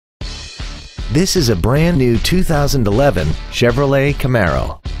This is a brand new 2011 Chevrolet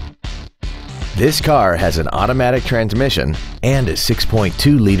Camaro. This car has an automatic transmission and a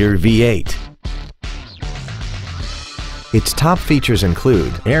 6.2-liter V8. Its top features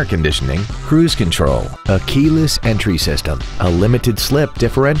include air conditioning, cruise control, a keyless entry system, a limited slip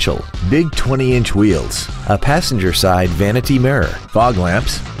differential, big 20-inch wheels, a passenger side vanity mirror, fog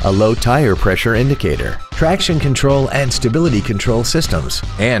lamps, a low tire pressure indicator, traction control and stability control systems,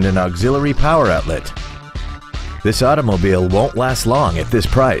 and an auxiliary power outlet. This automobile won't last long at this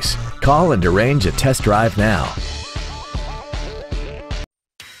price. Call and arrange a test drive now.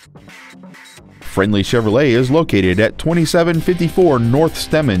 Friendly Chevrolet is located at 2754 North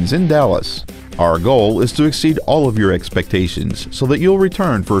Stemmons in Dallas. Our goal is to exceed all of your expectations so that you'll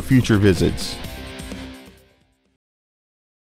return for future visits.